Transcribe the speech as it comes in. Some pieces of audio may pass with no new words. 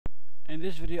In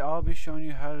this video I'll be showing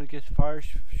you how to get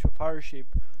FIRESHEEP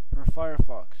for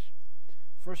Firefox.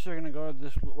 First you're going to go to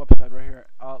this website right here,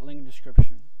 link in the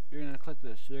description. You're going to click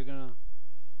this, you're going to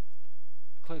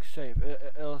click save.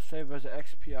 It'll save as an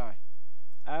XPI.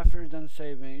 After it's done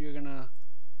saving, you're gonna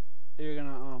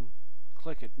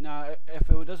click it. Now if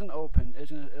it doesn't open,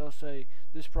 it'll say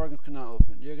this program cannot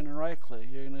open. You're gonna right click,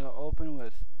 you're gonna go open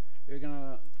with, you're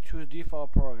gonna choose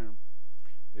default program,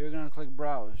 you're gonna click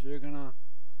browse, you're gonna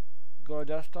go to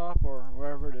desktop or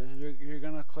wherever it is, you're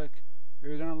gonna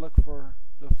look for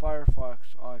the Firefox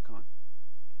icon.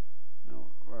 No,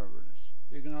 wherever it is.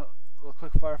 You're gonna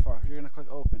click Firefox, you're gonna click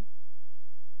open.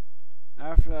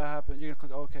 After that happens, you're gonna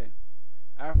click OK.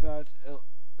 After that,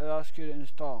 it'll ask you to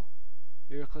install.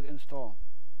 You're gonna click install.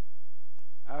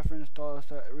 After install,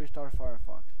 it'll restart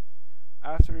Firefox.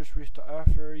 After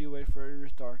you wait for it to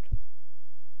restart,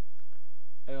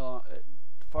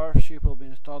 FIRESHEEP will be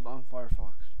installed on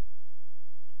Firefox.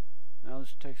 Now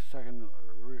this takes a second to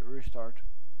restart.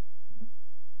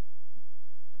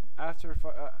 After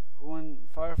when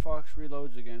Firefox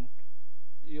reloads again,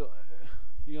 you'll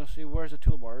see where's the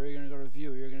toolbar. You're gonna go to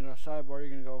view. You're gonna go to sidebar. You're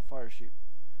gonna go FIRESHEEP.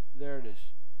 There it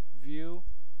is. View,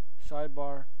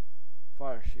 sidebar,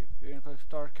 FIRESHEEP. You're gonna click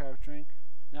start capturing.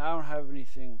 Now I don't have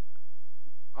anything.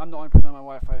 I'm the only person on my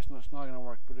Wi-Fi, so it's not gonna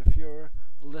work. But if you're,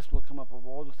 a list will come up of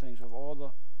all the things, of all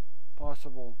the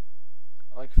possible,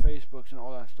 like Facebooks and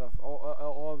all that stuff.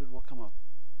 All of it will come up.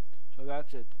 So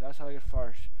that's it. That's how I get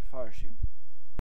FIRESHEEP.